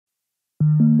I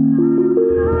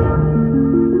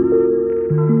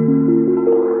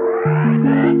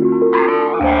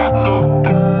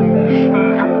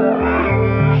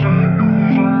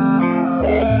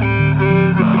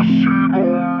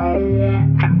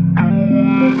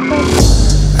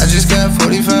just got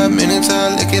 45 minutes, I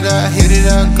lick it, I hit it,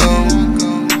 I go.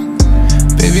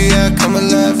 Baby, I come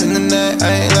alive in the night,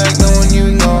 I ain't like no one you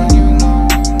know.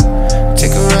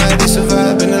 Take a ride, it's a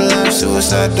vibe in the life,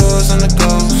 suicide doors on the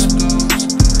ghost.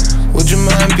 Would you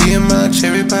mind being my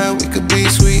cherry pie? We could be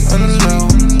sweet on the low.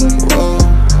 Whoa.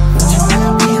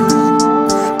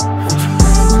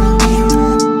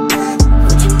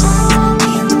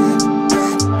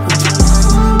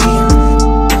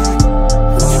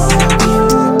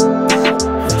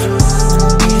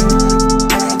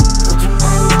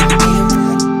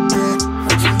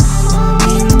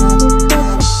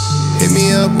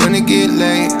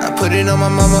 Put it on my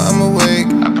mama, I'm awake.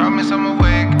 I promise I'm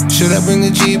awake. Should I bring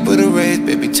a Jeep or the Wraith?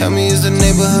 Baby, tell me, is the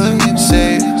neighborhood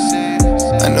safe?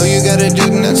 I know you got a dude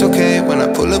and that's okay. When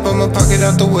I pull up, I'ma park it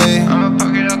out the way.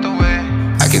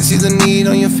 I can see the need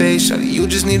on your face, Shawty, you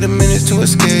just need a minute to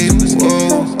escape.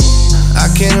 Whoa. I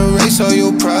can't erase all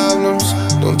your problems.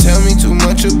 Don't tell me too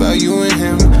much about you and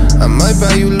him. I might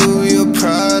buy you Louis or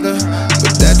Prada,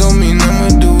 but that don't mean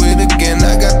I'ma do it again.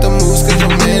 I got the moves cause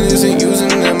your man isn't using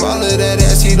them. All of that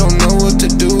ass, he don't know what to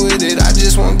do with it. I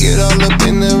just won't get all up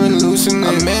in there and loosen it.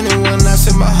 I'm man and when I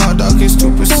said my hot dog is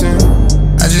 2%.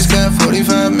 I just got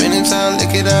 45 minutes, I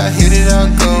lick it, I hit it, I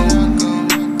go.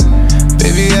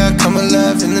 Baby, I come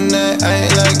alive in the night, I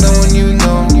ain't like no one you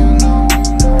know.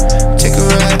 Take a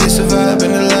ride, it's a vibe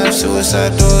in the life,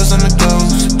 suicide doors on the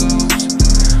ghost.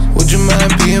 Would you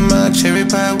mind being my cherry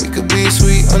pie? We could be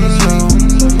sweet on the low.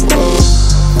 Whoa.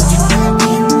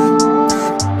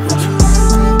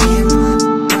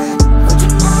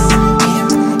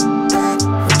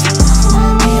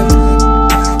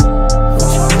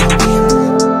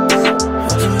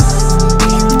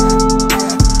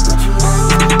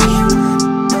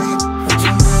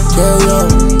 Yeah, yo,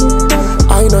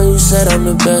 I know you said I'm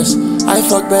the best. I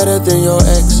fuck better than your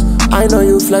ex. I know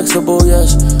you flexible,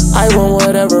 yes. I want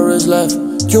whatever is left.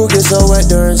 You get so wet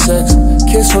during sex.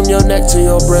 Kiss from your neck to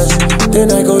your breast.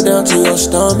 Then I go down to your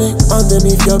stomach,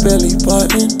 underneath your belly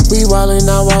button. We wildin'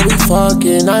 out while we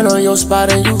fucking. I know your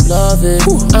spot and you love it.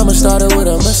 I'ma start it with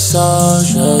a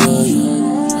massage, yeah, yeah,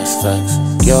 yeah. That's facts.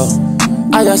 Yo,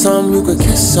 I got something you could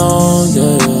kiss on,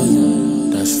 yeah, yeah,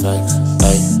 yeah. That's facts.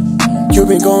 Hey, you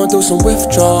been going through some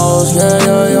withdrawals, yeah,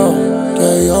 yeah, yeah,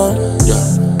 yeah, yeah, yeah.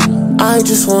 I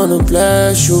just wanna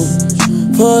bless you.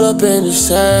 Pull up in the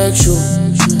sexual,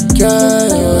 yeah,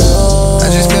 yeah, yeah. I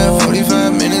just got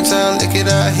 45 minutes, I lick it,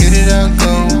 I hit it, I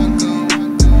go.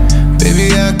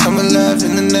 Baby, I come alive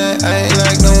in the night, I ain't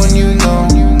like no one you know.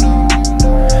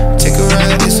 Take a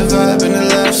ride, it's a vibe in the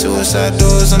life, suicide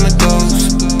doors on the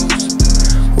ghost.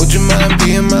 Would you mind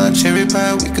being my cherry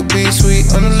pie? We could be sweet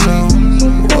on the low.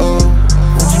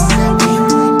 Whoa.